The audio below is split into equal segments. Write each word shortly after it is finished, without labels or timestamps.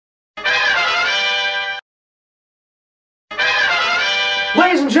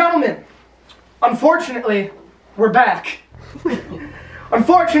and gentlemen, unfortunately, we're back.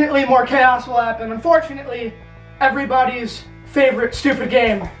 Unfortunately, more chaos will happen. Unfortunately, everybody's favorite stupid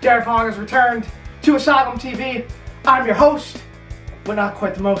game, Dare Pong, has returned to Asylum TV. I'm your host, but not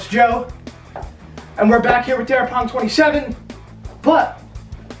quite the most, Joe. And we're back here with Dare Pong 27. But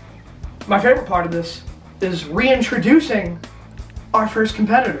my favorite part of this is reintroducing our first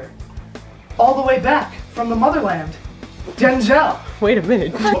competitor. All the way back from the motherland, Denzel. Wait a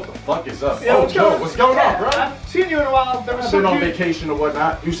minute. What the fuck is up? Yeah, what's going on, bro? I've seen you in a while. There was I've some been on dude, vacation or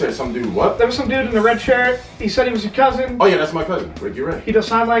whatnot. You said some dude what? there was some dude in a red shirt. He said he was your cousin. Oh yeah, that's my cousin, Ricky Ray. He does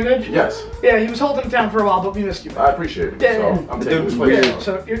sign language? Yes. Yeah, he was holding it down for a while, but we missed you. I appreciate it. Yeah, So yeah. I'm taking this place. Yeah,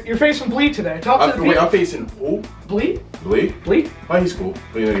 so you're facing Blee today. Talk to the Wait, people. I'm facing who? Blee? Blee? Blee? Oh, he's cool.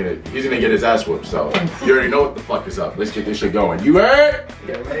 He's gonna get his ass whooped, so you already know what the fuck is up. Let's get this shit going. You heard?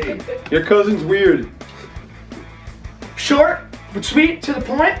 Yeah. Hey. Your cousin's weird. Short, but sweet, to the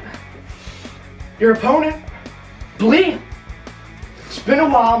point. Your opponent, Blee. It's been a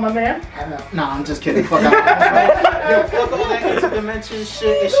while, my man. Nah, I'm just kidding. Fuck out. Yo, fuck all that interdimension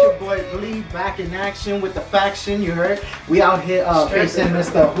shit. It's your boy Blee back in action with the faction. You heard? We out here facing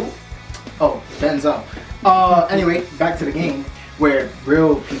Mr. Who? Oh, Denzel. Anyway, back to the game where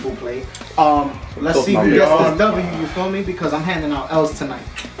real people play. Let's see who gets this W. You feel me? Because I'm handing out L's tonight.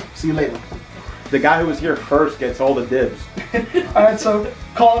 See you later. The guy who was here first gets all the dibs. Alright, so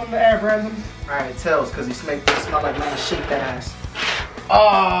call him in the air, Brandon. Alright, tails, because he smell like man, shake that ass.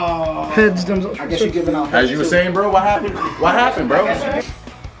 Oh, Heads, Denzel. I guess you're giving out. As you were saying, bro, what happened? What happened, bro?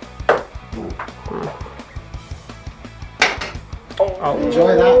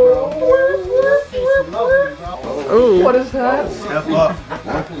 Enjoy that, bro. Ooh. What is that?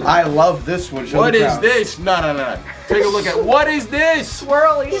 I love this one. What is this? No. Take a look at what is this?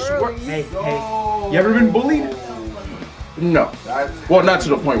 Swirly. Hey, You ever been bullied? No. Well, not to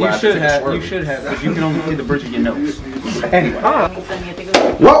the point where I have to take a swirly. You should have, because you can only see the bridge of your nose. Anyway.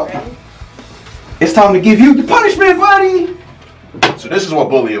 Well, it's time to give you the punishment, buddy. So this is what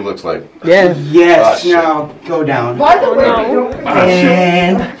bullying looks like. Yeah. Yes. shit. Now go down. By the way,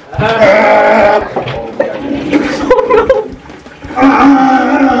 And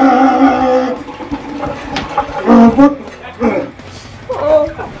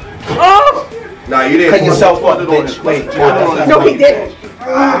Nah, you didn't cut yourself up, bitch. Wait. No, he didn't.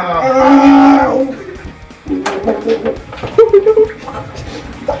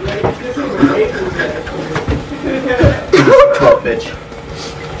 Bitch.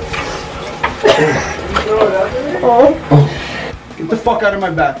 Get the fuck out of my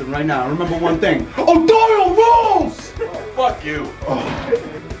bathroom right now. Remember one thing. O'Doyle rules. Fuck you. Oh,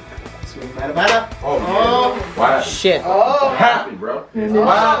 Wow. Shit. Happy, bro.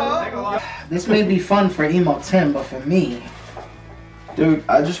 Wow. this may be fun for Emo Tim, but for me, Dude,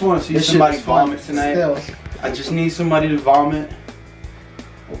 I just want to see this shit somebody is fun. vomit tonight. Still, I just need somebody to vomit.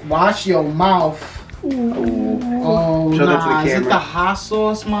 wash your mouth. Ooh. Oh, Show that to the nah, is it camera. the hot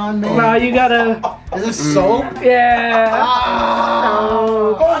sauce, my man? nah, you gotta. Is it soap? Yeah.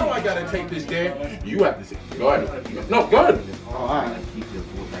 Ah. Why do I gotta take this damn? You have to say. Go ahead. No, go ahead. Oh, alright.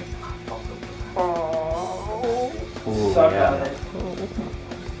 Ooh, yeah.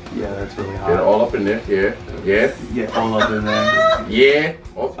 Yeah, that's really Get it hot. all up in there. Yeah. Yeah, all up in there. Yeah.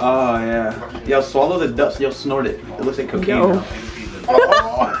 Oh. Oh, yeah. Yo, swallow the dust. Yo, snort it. It looks like cocaine. Yo. Yeah.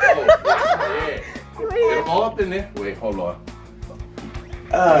 Get them all up in there. Wait, hold on.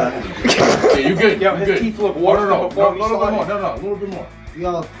 Yeah, you good. Yo, you his good. teeth look Oh, worse no, than before we no, started. no, a little bit more.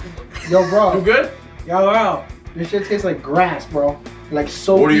 Yo, You bro. good? Yo. This shit tastes like grass, bro. Like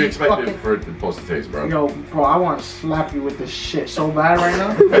so. What do you expect for it supposed to taste, bro? Yo, bro, I want to slap you with this shit so bad right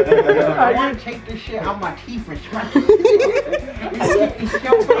now. I want to take this shit out my teeth and smack it. It's so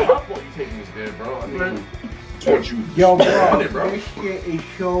I bad. thought you taking this there, bro. I mean, it's what you Yo, bro, wanted, bro. this shit is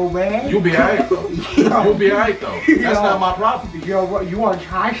so bad. You'll be alright, though. You'll be alright, though. That's not my problem. Yo, bro, you want to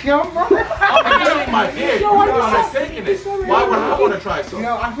try some, bro? I'm taking my dick. You're not taking it. Why would I want to try some?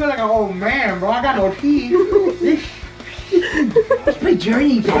 Yo, I feel like an old man, bro. I got no teeth. It's my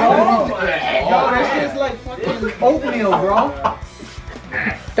journey, bro. Oh, Yo, that shit's like fucking oatmeal, bro.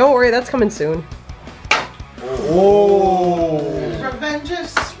 Don't worry, that's coming soon. Oh. Revenge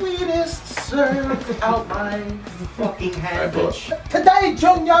is sweetest served out my fucking hand, Alright, bitch. Today,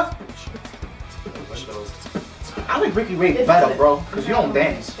 Junior. I like Ricky Ray better, bro, because you don't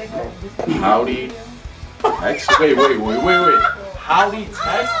dance. Howdy. Text. Wait. Howdy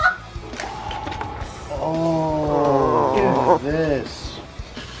text. Oh, this.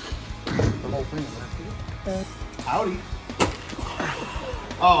 Howdy.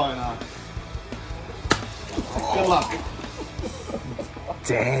 Oh, no. Good luck.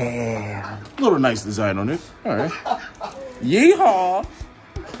 Damn. Little nice design on it. All right. Yeehaw.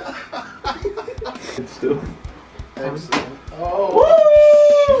 Still. Excellent.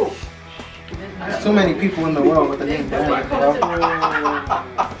 Oh. There's too many people in the world with the name Brandon, bro.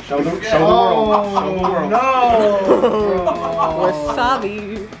 Show the world. Show the world. No.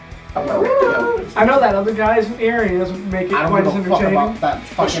 Wasabi. I know that other guy's in the area doesn't make it I quite don't as give a fuck entertaining. about that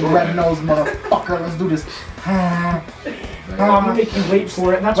fucking red-nosed motherfucker. Let's do this. I'm gonna make you wait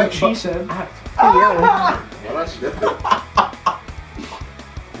for it, and that's what she said. Well, that's different.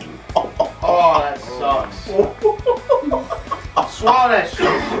 Oh, that sucks. Swallow that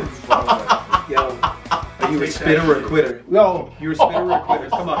shit. Yo, are you a spitter or a quitter? Yo. You're a spitter or a quitter?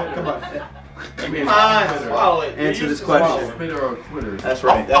 Come on, come on. Come on, swallow it. Answer this question. Spitter or quitter? That's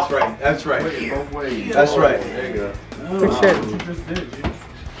right, that's right, that's right. Both ways. That's right. There you go. Good shit.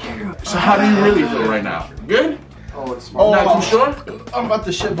 So how do you really feel right now? Good? Oh, it's Not too sure? I'm about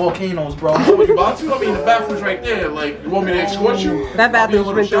to shit volcanoes, bro. Oh, you about to? I mean, the bathroom's right there. Like, you want me to escort you? That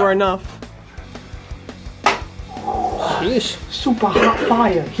bathroom's been through enough. Yeesh. Super hot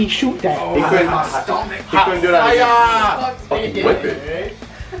fire. He shoot that. He couldn't do that. Fucking whip it.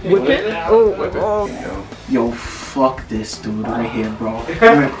 Whip it. Oh, Whip it. oh. Yo, fuck this dude right here, bro.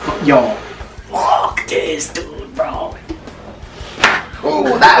 Yo, fuck this dude, bro.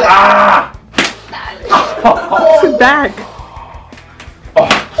 Ooh, that. It's back.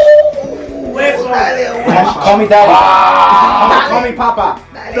 Call me daddy. Call me papa.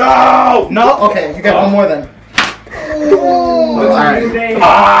 No! No? Okay, you get one more then. Alright.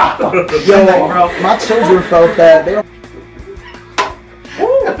 Yo, bro, my children felt that. They don't...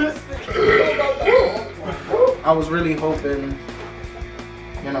 I was really hoping,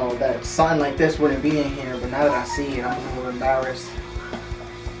 you know, that something like this wouldn't be in here, but now that I see it, I'm a little embarrassed.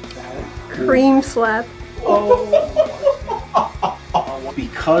 Cream slap.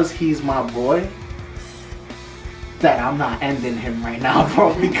 Because he's my boy, that I'm not ending him right now,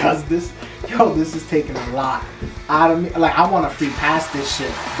 bro, because this is taking a lot out of me. Like, I want to free pass this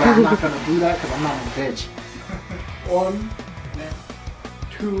shit, but I'm not gonna do that because I'm not a bitch. 1,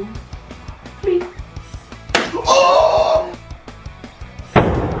 2, 3.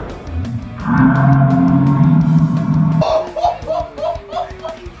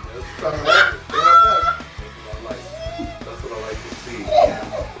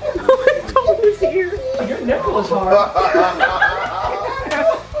 Your nipple is hard.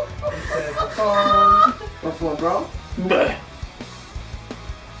 What's up, bro?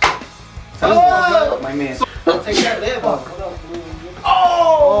 My man. Take that lip off.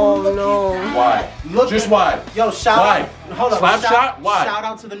 Oh no. Why? Look Just at- why? Yo, shout Why? out. Hold up. Slap shot? Why? Shout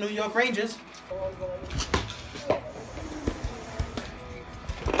out to the New York Rangers.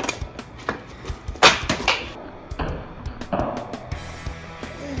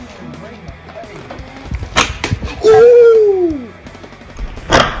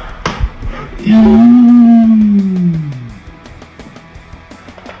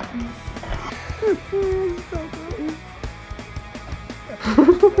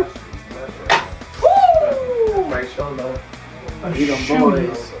 A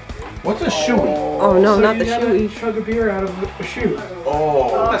boys. What's a shoey? Oh no, So not you the gotta shoey. chug a beer out of a shoe. I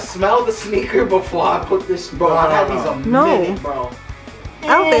Oh. wanna smell the sneaker before I put this. Bro, I had these a No. minute, bro. I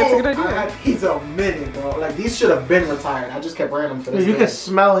don't think it's a good I idea. had these a minute, bro. Like, these should have been retired. I just kept wearing them for this. You day. can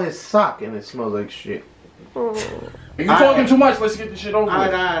smell his sock and it smells like shit. You talking too much. Let's get this shit over with.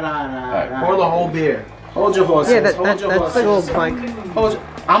 Alright. Pour the whole beer. Hold your horses. Yeah, Hold your that's the horses. gold, Mike. Hold your...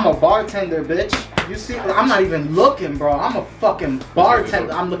 I'm a bartender, bitch. You see, I'm not even looking, bro. I'm a fucking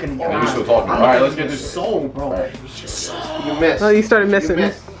bartender. I'm looking at your Oh, you're eyes. still talking. I'm All right, looking let's at get your this. soul, bro. All right. Your soul. You missed. Oh, you started missing. You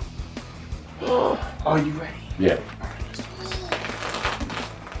missed. Are you ready? Yeah.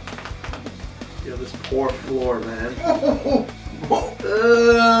 Yo, this poor floor, man.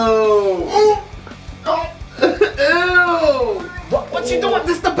 Ew. What you doing?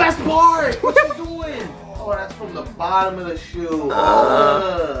 This is the best part. What you doing? Oh, that's from the bottom of the shoe.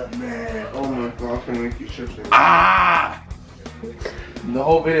 Man. Oh my god, I'm gonna make you shit. Ah! The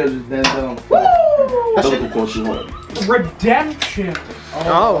whole video is just Denzel. Redemption.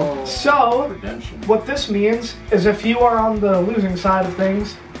 Oh. So, Redemption. what this means is if you are on the losing side of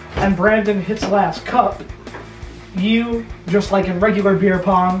things and Brandon hits last cup, you, just like in regular beer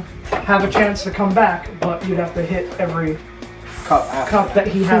pong, have a chance to come back, but you'd have to hit every cup that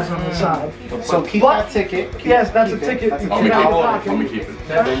he has on the side. So keep But- that ticket. Keep- Yes, that's a keep it. ticket. That's a You Let can me have keep it it.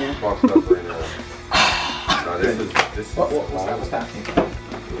 back. Let me keep it. Fucked up right now. No, this is What's that?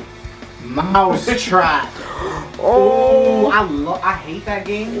 Mousetrap. Oh, I hate that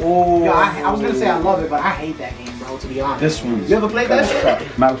game. Oh, Yo, I was gonna say I love it, but I hate that game, bro. To be honest. This one. You ever played that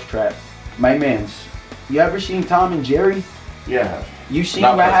shit? Mousetrap. My man's. You ever seen Tom and Jerry? Yeah. You seen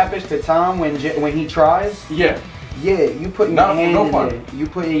Not what much. happens to Tom when he tries? Yeah. Yeah, you put your No hand in fun. there. You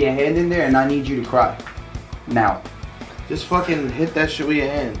put your hand in there, and I need you to cry. Now. Just fucking hit that shit with your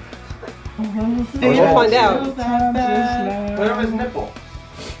hand. We'll find out. Whatever his nipple.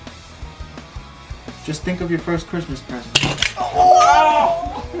 Just think of your first Christmas present.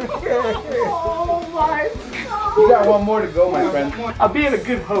 Oh my god. You got one more to go, my friend. I'm being a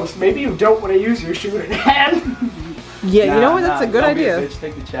good host. Maybe you don't want to use your shooting hand. Yeah, you know what? That's a good don't be idea. bitch,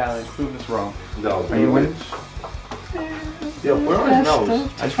 take the challenge. Prove us wrong. No. Are you winning? Yo, where are his nose?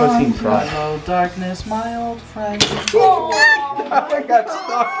 I just want to see him try. Hello, darkness, my old friend. I got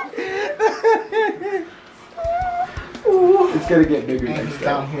stuck. It's gonna get bigger next time.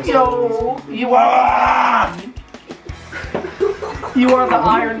 Down here. Yo, you are the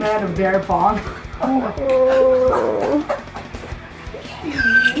Iron Man of Dare Pong.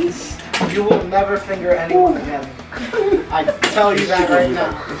 You will never finger anyone again. I tell you that right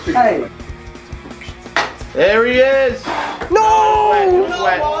now. Hey. There he is. No! It was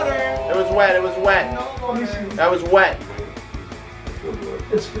wet. It was wet. It was wet. That was wet.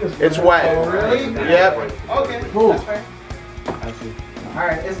 It's wet. Oh, really? Yep. Okay, that's fair.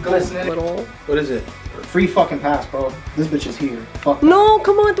 Alright, it's glistening. Little. What is it? Free fucking pass, bro. This bitch is here. Fuck No,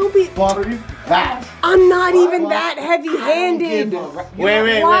 come on, don't be. that. I'm not even that heavy-handed.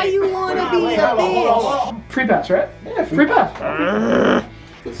 Wait. Why you wanna be a bitch? Free pass, right? Yeah, free pass.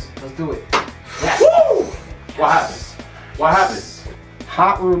 Let's do it. What happened? What happened?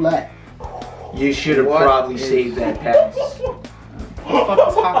 Hot roulette. You should have probably saved that pass. What the fuck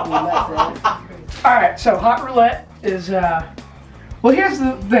is hot roulette, bro? Alright, so hot roulette is, well, here's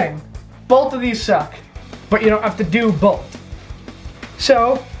the thing. Both of these suck, but you don't have to do both.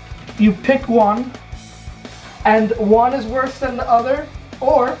 So, you pick one, and one is worse than the other,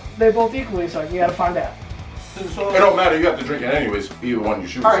 or they both equally suck. You gotta find out. It don't matter. You have to drink it anyways. Either one you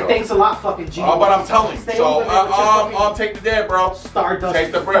shoot. Alright, so. thanks a lot, fucking G. Oh, but I'm telling you. Stay So over there with your fucking I'll take the dare, bro. Stardust.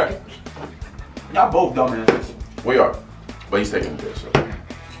 Take the bread. Y'all both dumbasses. We are, but he's taking the dare. So.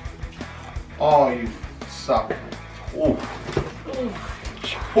 Oh, you suck. Ooh.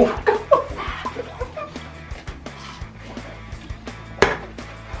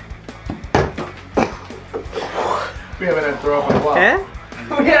 We haven't had to throw up in a while. Eh?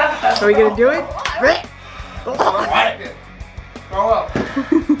 Yeah. Are we gonna do it? Throw up.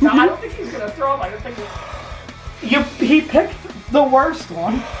 No, I don't think he's gonna throw up. I don't think he picked the worst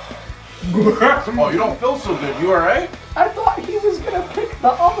one. Oh, you don't feel so good. You alright? I thought he was gonna pick the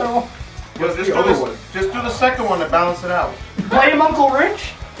other one. What's Just the do other this. one? Just do the second one to balance it out. Blame Uncle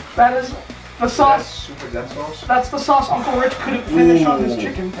Rich. That is the That's sauce. super death sauce. That's the sauce Uncle Rich couldn't finish on his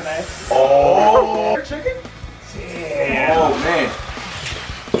chicken today. Oh. Chicken? Oh man.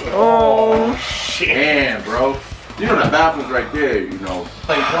 Oh. Damn, bro. You know that bathroom's right there. You know.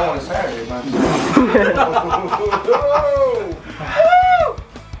 Play Joe on Saturday, man.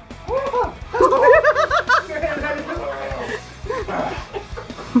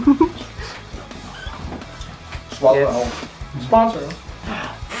 Swallow Yes. at home. Sponsor him.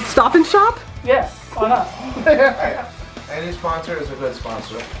 Stop and shop? Yeah, why not? Any sponsor is a good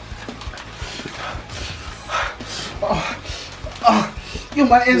sponsor. Yo,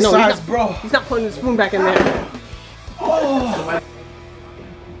 my No, insides, he's bro. He's not putting the spoon back in there. Oh,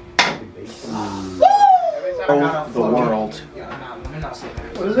 the world.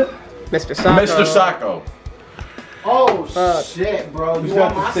 What is it? Mr. Sacco. Mr. Sacco. Oh, shit, bro. You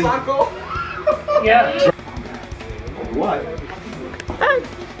want my Sacco? Yeah. What?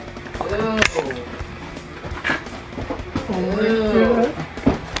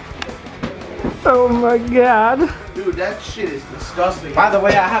 Oh my god. Dude, that shit is disgusting. By the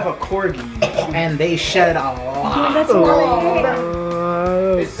way, I have a corgi, and they shed a lot.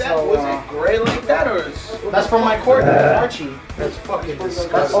 Is that, was it gray like that, or is... That's from my corgi, Archie. That's fucking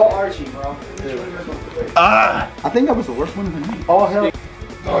disgusting. That's all Archie, bro. I think that was the worst one of the night. All hell.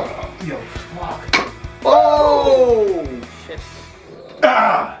 Yo, fuck. Oh! Shit.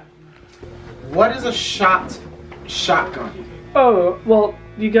 What is a shotgun? Oh, well,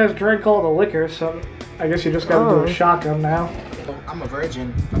 you guys drank all the liquor, so I guess you just gotta do a shotgun now. I'm a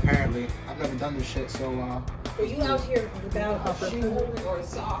virgin, apparently. I've never done this shit, so, Are you out here without a shoe or a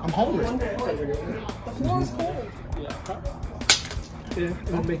sock? I'm homeless. The floor is cold. Yeah, and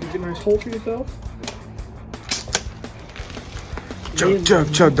then make a good nice hole for yourself.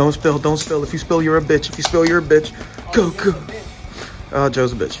 Chug, don't spill. If you spill, you're a bitch. Go. Oh,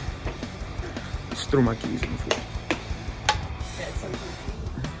 Joe's a bitch. threw my keys in the floor.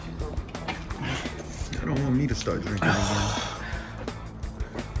 I don't want me to start drinking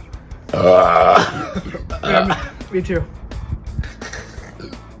again. Me too.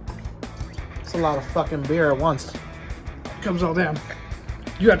 It's a lot of fucking beer at once. Comes all down.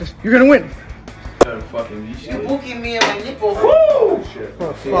 You got this. You're gonna win. You booking me in my nipple. Oh,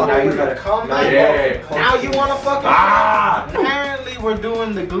 Fuck. Now you gotta calm down. Yeah. Now you wanna fucking Apparently we're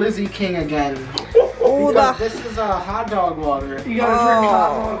doing the Glizzy King again. Because this is a hot dog water. You gotta drink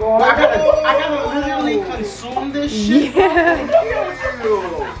hot dog water. I gotta literally consume this shit. Yeah.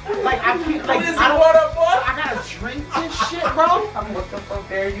 Like I can't, like I gotta drink this shit, bro. What the fuck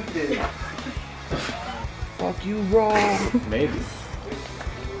there you did? Fuck you, bro. Maybe.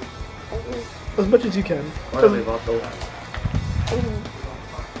 As much as you can.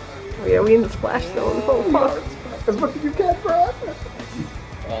 Yeah, we need to splash though. The whole pot. As much as you can, bro.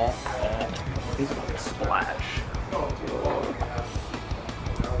 He's about to splash. Oh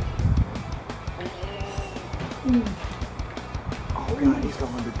god, he's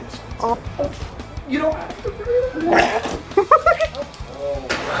going the distance. You don't have to.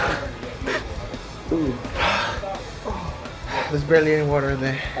 There's barely any water in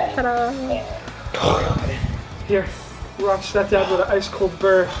there. Ta-da. Here, Rock's that down with an ice cold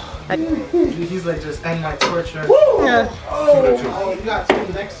burr. He's like, just end my torture. Yeah. Oh, you got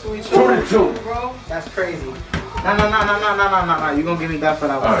two next to each other, bro. That's crazy. No. You gonna give me that for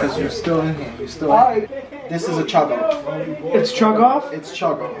that one because you're still in here. You're still in here. This is a chug off. It's chug off? It's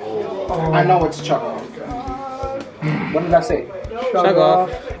chug off. I know it's chug off. What did I say? Chug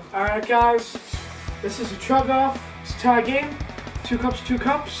off. Alright, guys. This is a chug off. It's a tie game. 2 cups, 2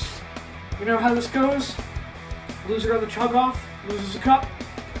 cups. You know how this goes. Loser of the chug off loses a cup.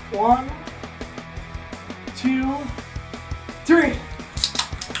 1, 2, 3.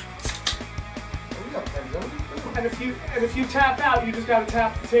 And if you tap out, you just gotta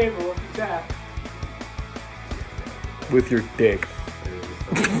tap the table if you tap. With your dick.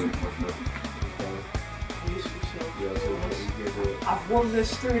 I've won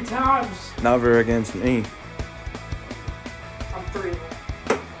this 3 times. Never against me. I'm 3.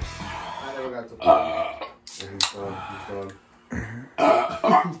 I never got to play.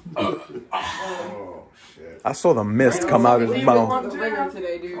 Oh shit. I saw the mist come out of his mouth.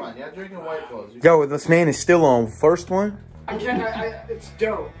 today, dude. Come on, you're drinking White Claws. Yo, this man is still on first one? It's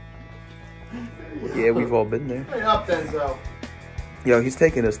dope. Yeah, we've all been there. Straight up, Denzel. Yo, he's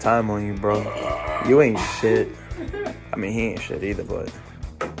taking his time on you, bro. You ain't shit. I mean, he ain't shit either, but...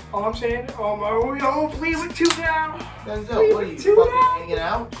 All I'm saying, please with 2 down. Denzel, what are you fucking hanging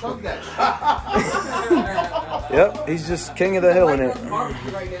out? Chug that shit. Yep, he's just king of the hill in it.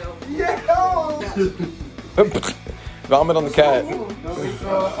 Right now. Vomit on the cat.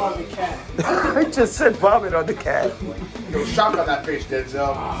 Throw up on the cat. I just said vomit on the cat. Yo, shock on that fish,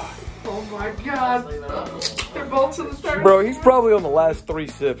 Denzel. Oh my god. They're both to the start. Bro, he's probably on the last 3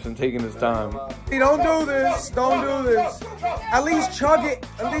 sips and taking his time. Hey, don't do this. Don't do this. At least chug it.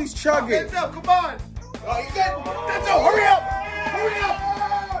 At least chug it. Denzel, come on. Oh, he's dead. Denzel, hurry up. Hurry up.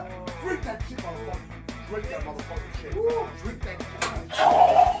 Drink that shit, motherfucker. Drink that motherfucking shit. Drink that shit.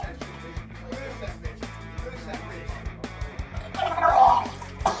 Finish that bitch. Finish that bitch.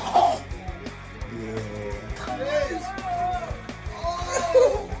 Yeah. It is.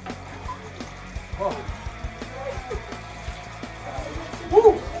 Oh. Woo!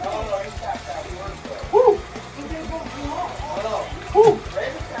 Woo! Woo!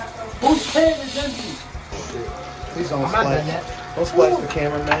 Whose can is empty? Please don't splash. Don't splash the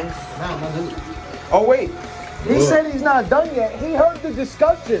camera, man. Oh wait, he said he's not done yet. He heard the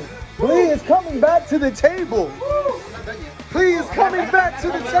discussion. Blee is coming back to the table. Blee is coming back to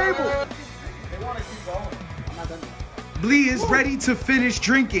the table. Blee is ready to finish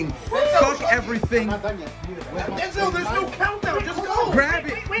drinking. Fuck everything. Denzel, there's no countdown. Just go. Grab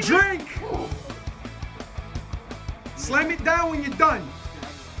it. Drink. Slam it down when you're done.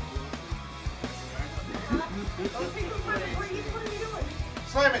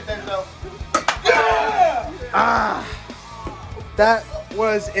 Slam it, Denzel. That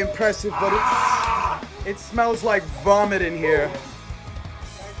was impressive, but it smells like vomit in here.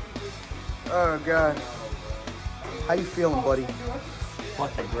 Oh God. How you feeling, buddy?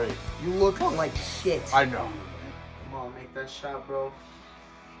 Fucking great. You look like shit. I know. Come on, make that shot, bro.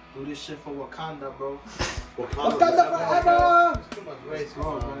 Do this shit for Wakanda, bro. Wakanda forever! Too much race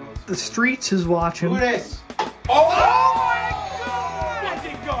going on. The streets is watching. Do this. Oh my God! Let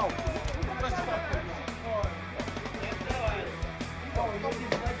it go. Let's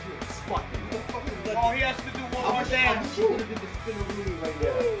fucking Oh, he has to do one more dance.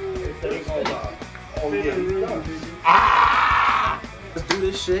 Oh, yeah, he's done. Let's do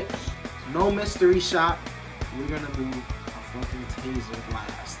this shit. No mystery shot. We're gonna do a fucking taser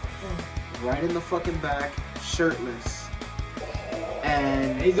blast. Right in the fucking back, shirtless.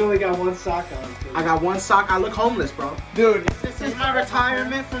 And He's only got one sock on. I got one sock. I look homeless, bro. Dude, This is my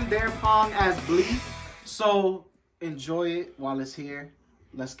retirement from Dare Pong as Blee. So enjoy it while it's here.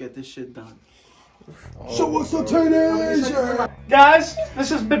 Let's get this shit done. So what's the taser? guys, this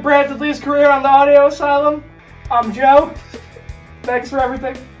has been Brandon Lee's career on the Audio Asylum. I'm Joe. Thanks for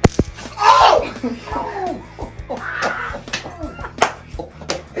everything.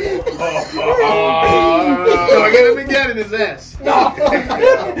 I got him again in his ass.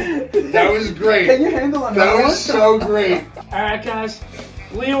 That was great. Can you handle another That one? was so great. Alright, guys.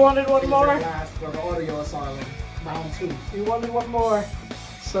 Lee wanted one more. Blast for the Audio Asylum. Round 2. You wanted one more.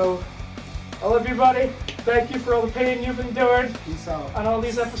 So, I love you, buddy. Thank you for all the pain you've endured Peace out. on all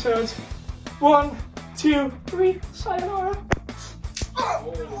these episodes. 1, 2, 3. Sayonara.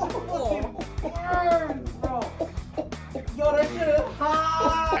 Yo, that shit is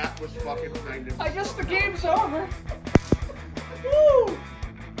hot. That was fucking magnificent. I guess the game's over. Woo!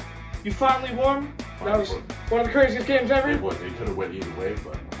 You finally won. That was one of the craziest games ever. It could have went either way,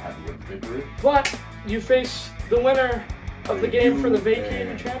 but I'm happy with the victory. But you face the winner of the game for the vacated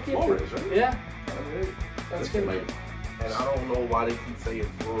And championship. Flores, right? Yeah. That's good. And I don't know why they keep saying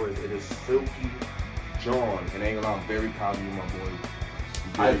Flores. It is Silky John. And ain't gonna lie, I'm very proud of you, my boy.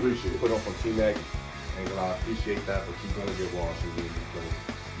 You I did appreciate it. Put up on T-Mac. Ain't gonna lie, I appreciate that, but you're gonna get washed in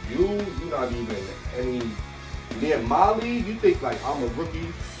because you're not even any near my league. You think like I'm a rookie?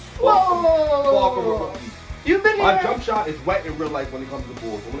 Far from a Whoa! rookie. You've been My here. jump shot is wet in real life when it comes to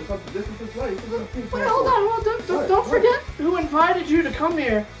balls. But when it comes to distance and play, it's a Wait, hold on. Don't forget who invited you to come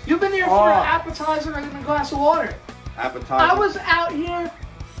here. You've been here for an appetizer and a glass of water. appetizer. I was out here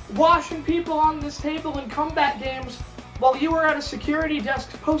washing people on this table in comeback games while you were at a security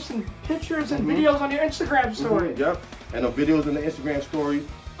desk posting pictures and videos on your Instagram story. Yep. And the videos in the Instagram story.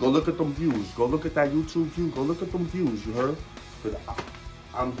 Go look at them views. Go look at that YouTube view. Go look at them views. You heard? Because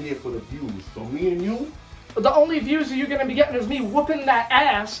I'm here for the views. So me and you. The only views that you're gonna be getting is me whooping that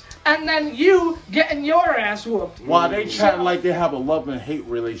ass, and then you getting your ass whooped. While they chatting like they have a love and hate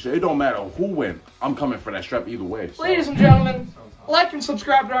relationship, it don't matter who wins. I'm coming for that strap either way. So. Ladies and gentlemen, like and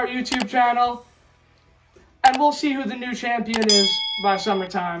subscribe to our YouTube channel, and we'll see who the new champion is by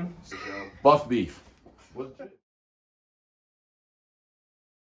summertime. Buff beef. What's it?